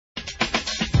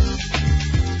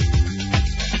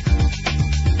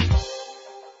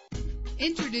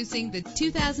Introducing the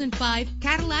 2005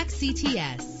 Cadillac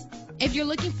CTS. If you're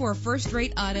looking for a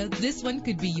first-rate auto, this one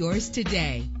could be yours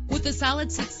today. With a solid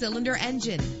 6-cylinder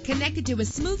engine connected to a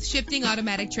smooth shifting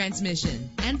automatic transmission,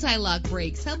 anti-lock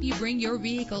brakes help you bring your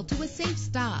vehicle to a safe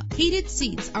stop. Heated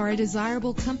seats are a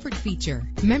desirable comfort feature.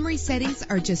 Memory settings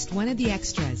are just one of the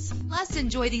extras. Plus,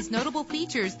 enjoy these notable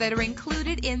features that are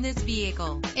included in this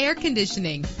vehicle: air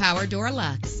conditioning, power door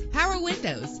locks, power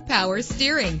windows, power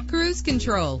steering, cruise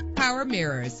control, power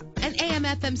mirrors, an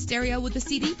AM/FM stereo with a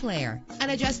CD player, an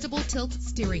adjustable tilt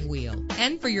steering wheel.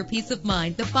 And for your peace of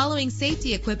mind, the following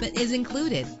safety equipment is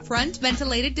included: front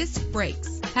ventilated disc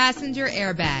brakes, passenger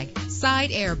airbag,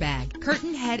 side airbag,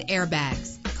 curtain head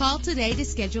airbags. Call today to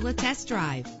schedule a test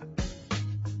drive.